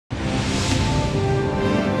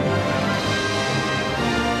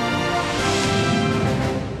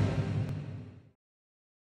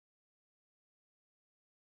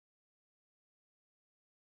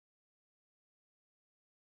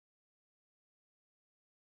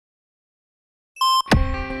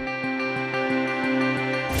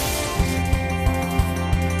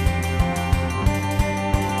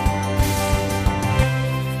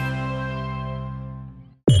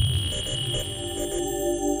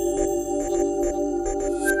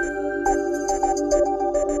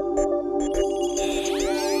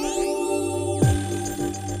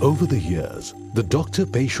Over the years, the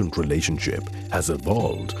doctor-patient relationship has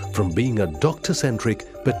evolved from being a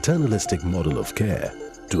doctor-centric paternalistic model of care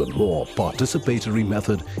to a more participatory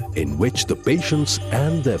method in which the patients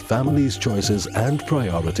and their families' choices and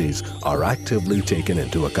priorities are actively taken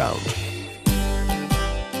into account.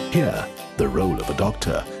 Here, the role of a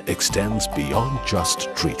doctor extends beyond just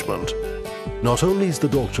treatment. Not only is the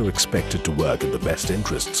doctor expected to work in the best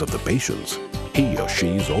interests of the patients, he or she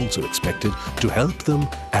is also expected to help them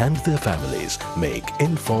and their families make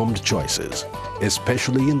informed choices,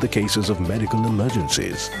 especially in the cases of medical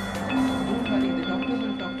emergencies.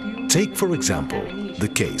 Take, for example, the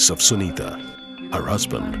case of Sunita. Her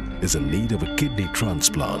husband is in need of a kidney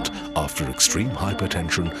transplant after extreme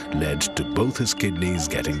hypertension led to both his kidneys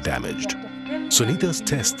getting damaged. Sunita's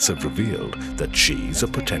tests have revealed that she's a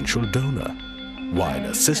potential donor. While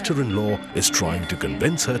her sister-in-law is trying to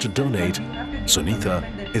convince her to donate,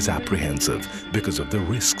 Sunita is apprehensive because of the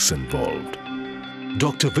risks involved.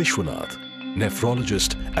 Dr. Vishwanath,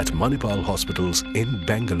 nephrologist at Manipal Hospitals in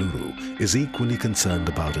Bangalore, is equally concerned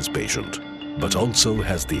about his patient, but also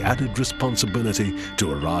has the added responsibility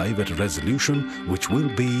to arrive at a resolution which will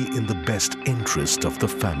be in the best interest of the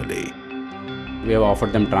family. We have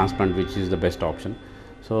offered them transplant, which is the best option.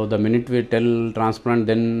 So the minute we tell transplant,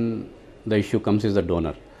 then the issue comes is the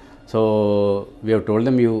donor. So we have told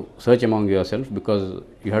them, you search among yourself because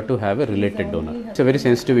you have to have a related donor. It's a very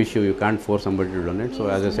sensitive issue, you can't force somebody to donate. So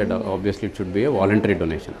as I said, obviously it should be a voluntary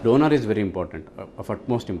donation. Donor is very important, of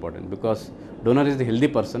utmost important, because donor is the healthy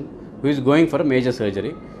person who is going for a major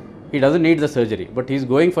surgery. He doesn't need the surgery, but he is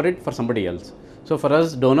going for it for somebody else. So for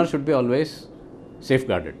us, donor should be always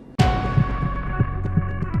safeguarded.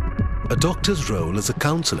 A doctor's role as a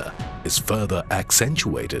counsellor is further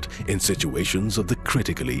accentuated in situations of the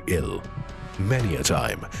critically ill. Many a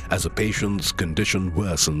time, as a patient's condition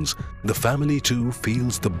worsens, the family too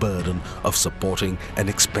feels the burden of supporting an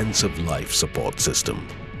expensive life support system.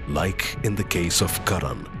 Like in the case of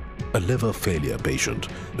Karan, a liver failure patient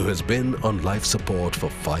who has been on life support for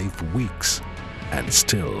 5 weeks and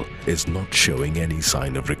still is not showing any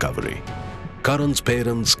sign of recovery. Karan's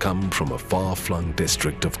parents come from a far-flung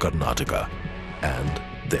district of Karnataka and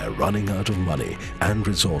they are running out of money and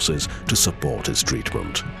resources to support his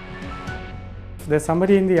treatment. There's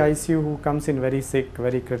somebody in the ICU who comes in very sick,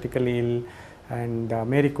 very critically ill, and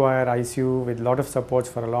may require ICU with a lot of supports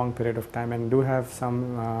for a long period of time and do have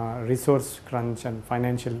some resource crunch and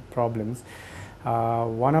financial problems.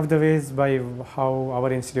 One of the ways by how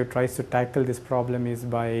our institute tries to tackle this problem is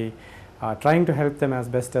by trying to help them as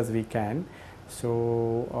best as we can.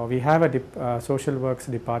 So we have a social works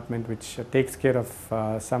department which takes care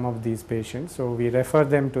of some of these patients. So we refer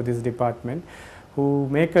them to this department, who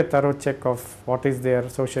make a thorough check of what is their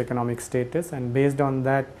socioeconomic status, and based on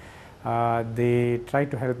that they try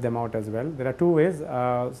to help them out as well. There are two ways.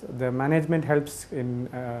 The management helps in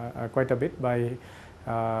quite a bit by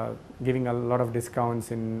giving a lot of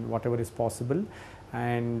discounts in whatever is possible,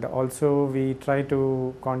 and also we try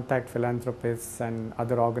to contact philanthropists and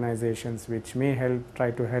other organizations which may try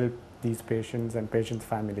to help these patients and patients'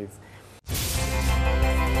 families.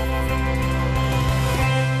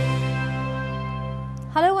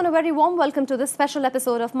 Hello and a very warm welcome to this special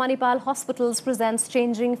episode of Manipal Hospitals presents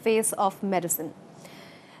Changing Face of Medicine.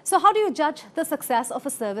 So how do you judge the success of a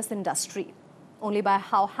service industry? Only by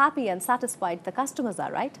how happy and satisfied the customers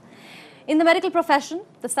are, right? In the medical profession,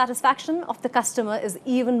 the satisfaction of the customer is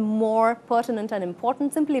even more pertinent and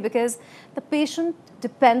important simply because the patient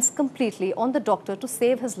depends completely on the doctor to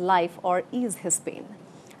save his life or ease his pain.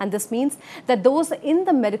 And this means that those in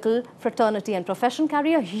the medical fraternity and profession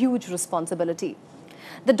carry a huge responsibility.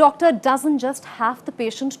 The doctor doesn't just have the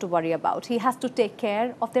patient to worry about, he has to take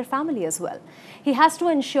care of their family as well. He has to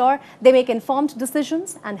ensure they make informed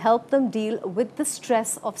decisions and help them deal with the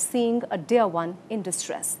stress of seeing a dear one in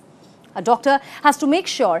distress. A doctor has to make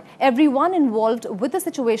sure everyone involved with the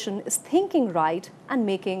situation is thinking right and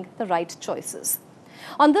making the right choices.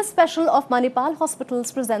 On this special of Manipal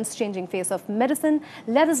Hospitals presents Changing Face of Medicine,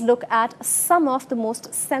 let us look at some of the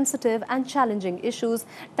most sensitive and challenging issues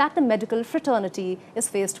that the medical fraternity is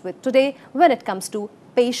faced with today when it comes to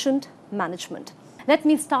patient management. Let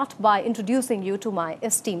me start by introducing you to my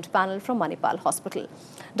esteemed panel from Manipal Hospital.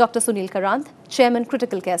 Dr. Sunil Karanth, Chairman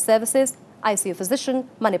Critical Care Services, ICU Physician,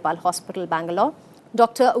 Manipal Hospital, Bangalore.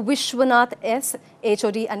 Dr. Vishwanath S,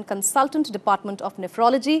 HOD and Consultant, Department of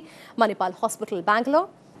Nephrology, Manipal Hospital, Bangalore.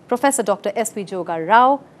 Professor Dr. S. Joga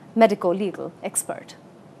Rao, Medico-Legal Expert.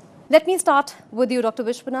 Let me start with you, Dr.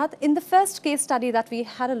 Vishwanath. In the first case study that we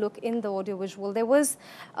had a look in the audio-visual, there was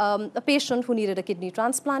a patient who needed a kidney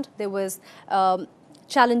transplant. There was a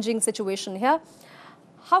challenging situation here.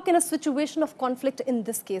 how can a situation of conflict in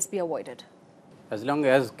this case be avoided? As long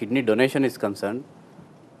as kidney donation is concerned,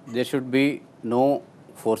 there should be no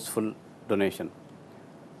forceful donation.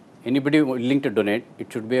 Anybody willing to donate,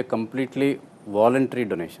 it should be a completely voluntary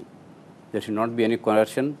donation. There should not be any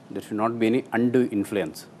coercion, there should not be any undue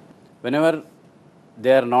influence. Whenever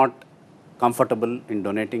they are not comfortable in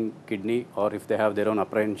donating kidney, or if they have their own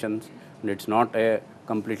apprehensions and it's not a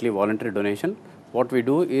completely voluntary donation, what we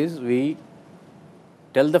do is we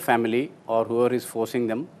tell the family or whoever is forcing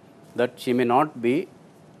them that she may not be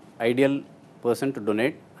ideal person to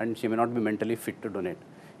donate and she may not be mentally fit to donate.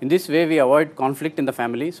 In this way, we avoid conflict in the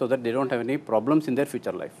family so that they don't have any problems in their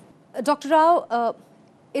future life. Dr. Rao,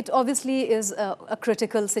 it obviously is a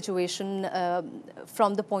critical situation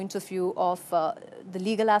from the point of view of the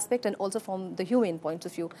legal aspect and also from the humane point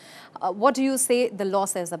of view. What do you say the law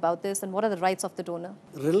says about this, and what are the rights of the donor?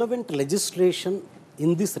 Relevant legislation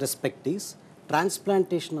in this respect is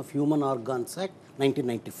Transplantation of Human Organs Act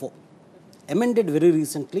 1994, amended very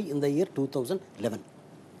recently in the year 2011.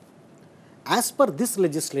 As per this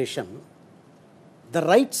legislation, the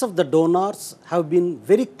rights of the donors have been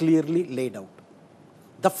very clearly laid out.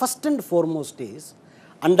 The first and foremost is,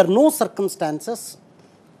 under no circumstances,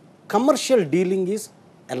 commercial dealing is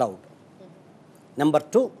allowed. Number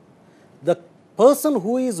two, the person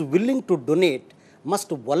who is willing to donate must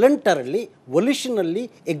voluntarily, volitionally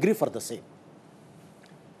agree for the same.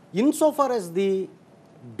 Insofar as the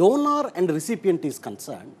donor and recipient is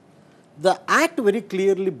concerned, the Act very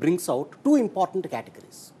clearly brings out two important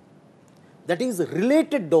categories. That is,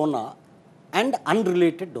 related donor and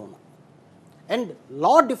unrelated donor. And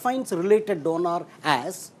law defines related donor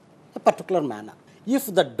as a particular manner.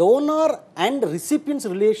 If the donor and recipient's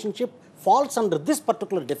relationship falls under this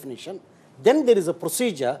particular definition, then there is a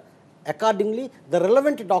procedure. Accordingly, the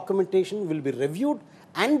relevant documentation will be reviewed,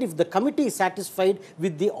 and if the committee is satisfied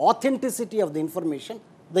with the authenticity of the information,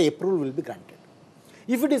 the approval will be granted.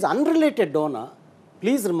 If it is unrelated donor,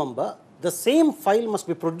 please remember, the same file must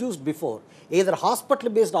be produced before either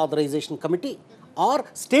hospital-based authorization committee or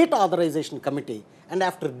state authorization committee, and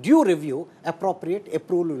after due review, appropriate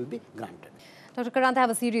approval will be granted. Dr. Karanth, I have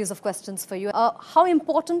a series of questions for you. How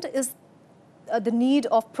important is the need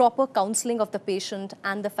of proper counseling of the patient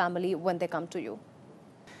and the family when they come to you?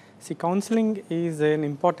 See, counseling is an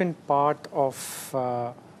important part of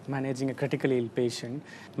managing a critically ill patient.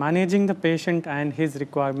 Managing the patient and his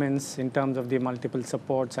requirements in terms of the multiple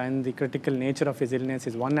supports and the critical nature of his illness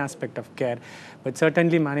is one aspect of care, but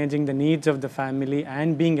certainly managing the needs of the family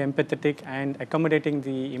and being empathetic and accommodating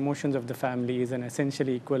the emotions of the family is an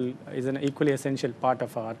equally essential part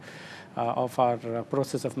of our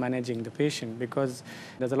process of managing the patient, because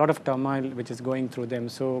there's a lot of turmoil which is going through them.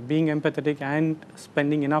 So being empathetic and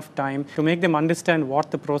spending enough time to make them understand what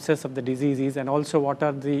the process of the disease is and also what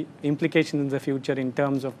are the implications in the future in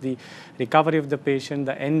terms of the recovery of the patient,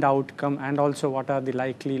 the end outcome, and also what are the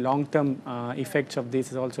likely long-term effects of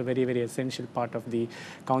this is also very, very essential part of the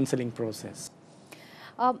counseling process.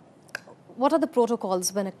 What are the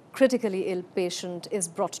protocols when a critically ill patient is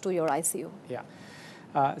brought to your ICU? Yeah.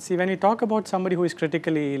 See, when we talk about somebody who is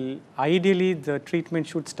critically ill, ideally the treatment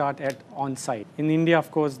should start at on-site. In India,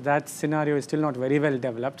 of course, that scenario is still not very well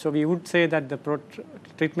developed. So we would say that the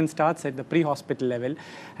treatment starts at the pre-hospital level.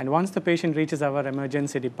 And once the patient reaches our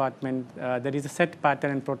emergency department, there is a set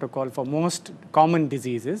pattern and protocol for most common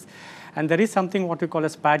diseases. And there is something what we call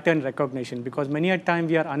as pattern recognition, because many a time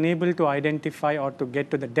we are unable to identify or to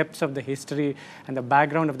get to the depths of the history and the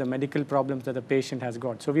background of the medical problems that the patient has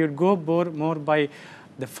got. So we would go more by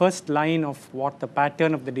the first line of what the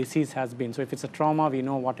pattern of the disease has been. So if it's a trauma, we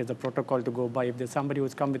know what is the protocol to go by. If there's somebody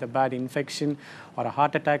who's come with a bad infection or a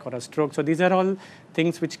heart attack or a stroke. So these are all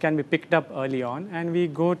things which can be picked up early on, and we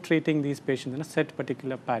go treating these patients in a set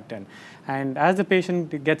particular pattern. And as the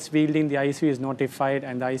patient gets wheeled in, the ICU is notified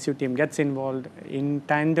and the ICU team gets involved in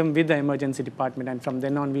tandem with the emergency department, and from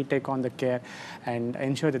then on we take on the care and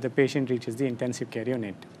ensure that the patient reaches the intensive care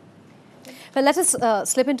unit. Well, let us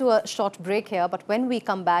slip into a short break here, but when we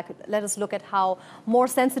come back, let us look at how more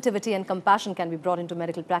sensitivity and compassion can be brought into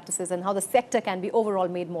medical practices and how the sector can be overall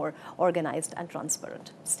made more organized and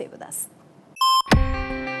transparent. Stay with us.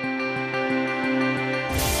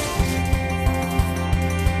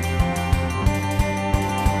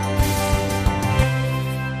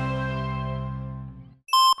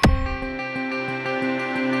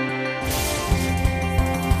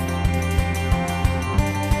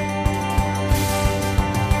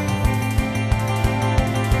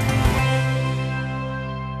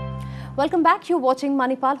 Welcome back. You're watching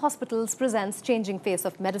Manipal Hospitals presents Changing Face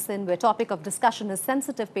of Medicine, where topic of discussion is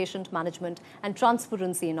sensitive patient management and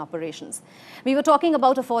transparency in operations. We were talking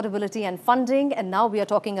about affordability and funding, and now we are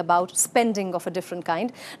talking about spending of a different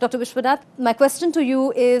kind. Dr. Vishwanath, my question to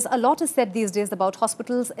you is, a lot is said these days about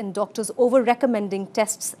hospitals and doctors over-recommending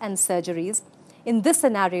tests and surgeries. In this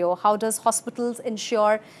scenario, how does hospitals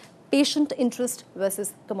ensure patient interest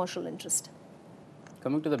versus commercial interest?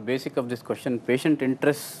 Coming to the basic of this question, patient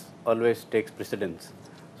interest always takes precedence.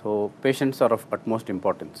 So patients are of utmost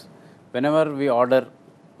importance. Whenever we order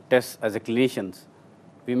tests as a clinicians,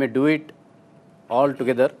 we may do it all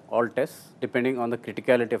together, all tests, depending on the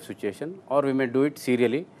criticality of situation, or we may do it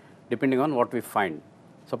serially, depending on what we find.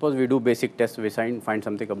 Suppose we do basic tests, we find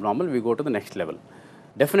something abnormal, we go to the next level.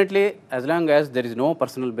 Definitely, as long as there is no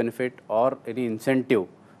personal benefit or any incentive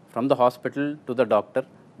from the hospital to the doctor,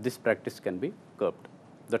 this practice can be curbed.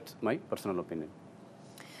 That's my personal opinion.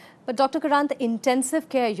 But Dr. Karanth, the intensive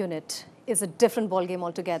care unit is a different ballgame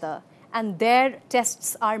altogether, and their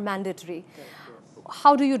tests are mandatory.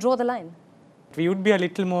 How do you draw the line? We would be a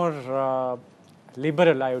little more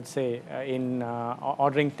liberal, I would say, in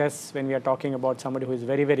ordering tests when we are talking about somebody who is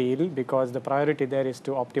very, very ill, because the priority there is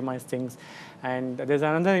to optimize things. And there's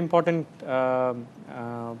another important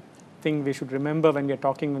thing we should remember when we are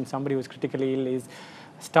talking when somebody who is critically ill is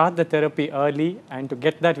start the therapy early, and to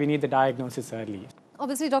get that we need the diagnosis early.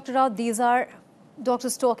 Obviously, Dr. Rao, these are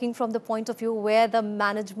doctors talking from the point of view where the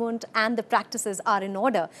management and the practices are in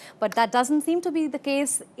order, but that doesn't seem to be the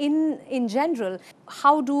case in general.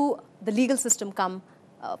 How do the legal system come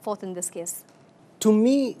forth in this case? To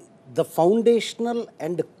me, the foundational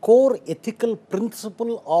and core ethical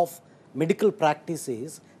principle of medical practice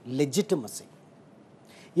is legitimacy.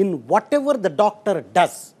 In whatever the doctor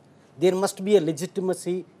does, there must be a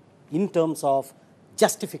legitimacy in terms of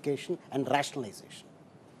justification and rationalization.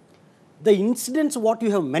 The incidents what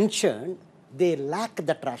you have mentioned, they lack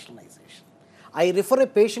that rationalization. I refer a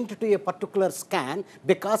patient to a particular scan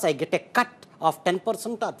because I get a cut of 10%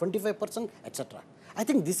 or 25%, etc. I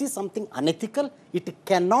think this is something unethical. It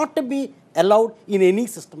cannot be allowed in any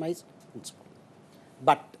systemized principle.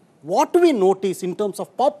 But what we notice in terms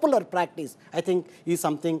of popular practice, I think is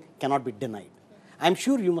something cannot be denied. I'm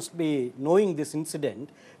sure you must be knowing this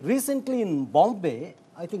incident. Recently in Bombay,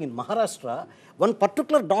 I think in Maharashtra, one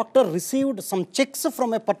particular doctor received some checks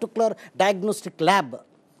from a particular diagnostic lab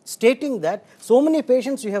stating that so many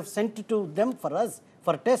patients you have sent to them for us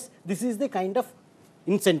for tests, this is the kind of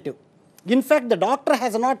incentive. In fact, the doctor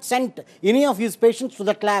has not sent any of his patients to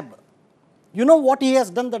that lab. You know what he has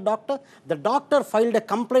done, the doctor? The doctor filed a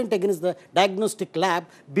complaint against the diagnostic lab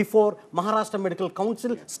before Maharashtra Medical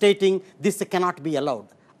Council stating this cannot be allowed.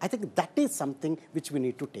 I think that is something which we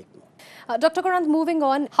need to take note. Dr. Karanth, moving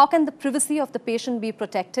on, how can the privacy of the patient be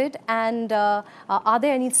protected, and are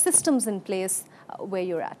there any systems in place where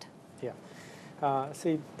you're at? Yeah.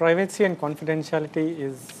 See, privacy and confidentiality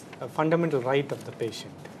is a fundamental right of the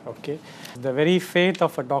patient. Okay. The very faith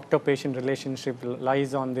of a doctor-patient relationship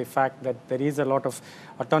lies on the fact that there is a lot of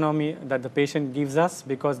autonomy that the patient gives us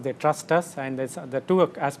because they trust us, and there's the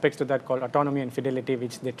two aspects to that called autonomy and fidelity,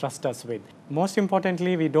 which they trust us with. Most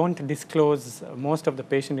importantly, we don't disclose most of the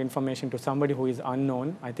patient information to somebody who is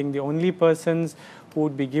unknown. I think the only persons who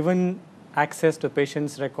would be given access to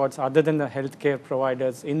patients' records other than the healthcare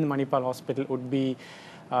providers in Manipal Hospital would be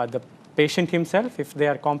the patient himself, if they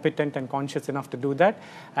are competent and conscious enough to do that,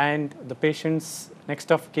 and the patient's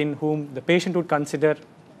next of kin whom the patient would consider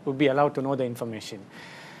would be allowed to know the information.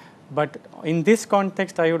 But in this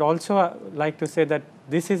context, I would also like to say that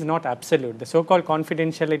this is not absolute. The so-called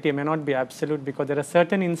confidentiality may not be absolute because there are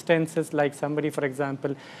certain instances like somebody, for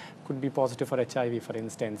example, could be positive for HIV, for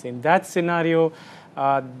instance. In that scenario,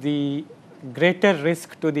 the greater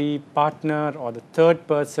risk to the partner or the third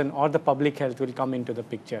person or the public health will come into the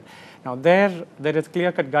picture. Now there is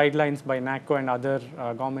clear-cut guidelines by NACO and other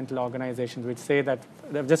governmental organizations which say that,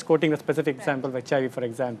 just quoting the specific example of HIV, for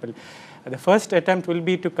example, the first attempt will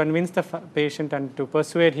be to convince the patient and to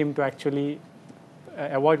persuade him to actually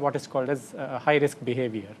avoid what is called as high-risk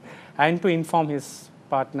behavior, and to inform his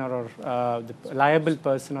partner or the liable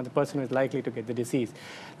person or the person who is likely to get the disease.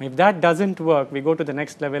 And if that doesn't work, we go to the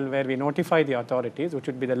next level where we notify the authorities, which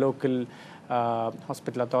would be the local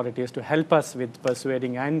hospital authorities, to help us with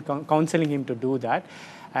persuading and counseling him to do that.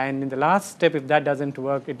 And in the last step, if that doesn't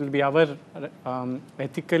work, it will be our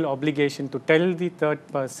ethical obligation to tell the third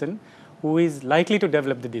person who is likely to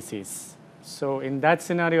develop the disease. So in that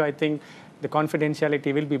scenario, I think the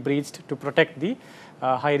confidentiality will be breached to protect the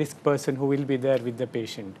high-risk person who will be there with the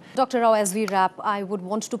patient. Dr. Rao, as we wrap, I would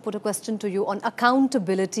want to put a question to you on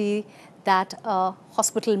accountability that a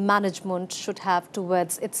hospital management should have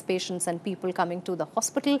towards its patients and people coming to the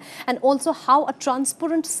hospital, and also how a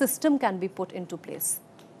transparent system can be put into place?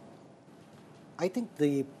 I think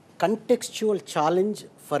the contextual challenge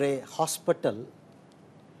for a hospital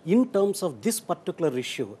in terms of this particular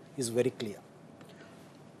issue is very clear.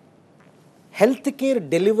 Healthcare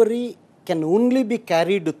delivery can only be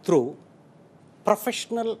carried through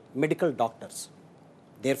professional medical doctors.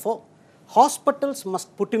 Therefore, hospitals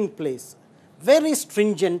must put in place very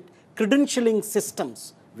stringent credentialing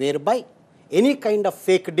systems whereby any kind of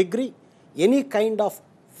fake degree, any kind of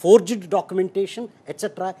forged documentation,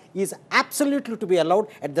 etc. is absolutely to be allowed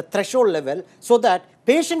at the threshold level so that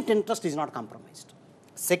patient interest is not compromised.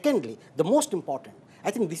 Secondly, the most important,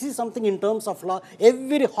 I think this is something in terms of law,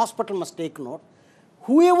 every hospital must take note.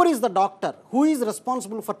 Whoever is the doctor who is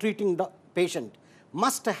responsible for treating the patient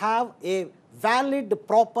must have a valid,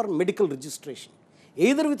 proper medical registration,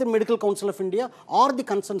 either with the Medical Council of India or the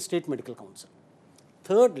concerned state medical council.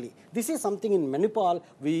 Thirdly, this is something in Manipal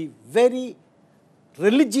we very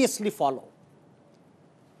religiously follow.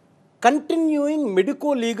 Continuing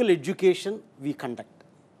medico-legal education we conduct.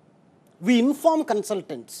 We inform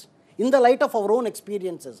consultants in the light of our own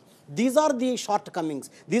experiences. These are the shortcomings,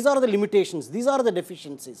 these are the limitations, these are the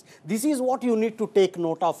deficiencies, this is what you need to take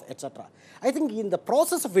note of, etc. I think in the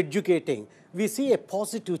process of educating, we see a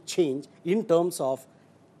positive change in terms of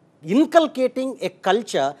inculcating a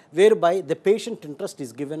culture whereby the patient interest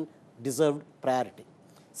is given deserved priority.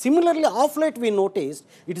 Similarly, of late we noticed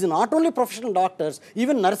it is not only professional doctors,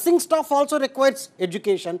 even nursing staff also requires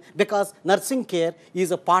education because nursing care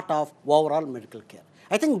is a part of overall medical care.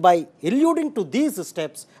 I think by alluding to these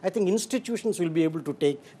steps, I think institutions will be able to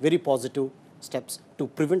take very positive steps to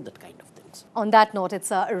prevent that kind of things. On that note,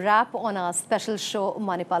 it's a wrap on our special show,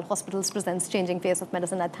 Manipal Hospitals presents Changing Face of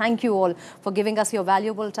Medicine. I thank you all for giving us your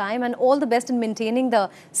valuable time and all the best in maintaining the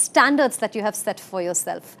standards that you have set for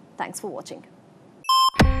yourself. Thanks for watching.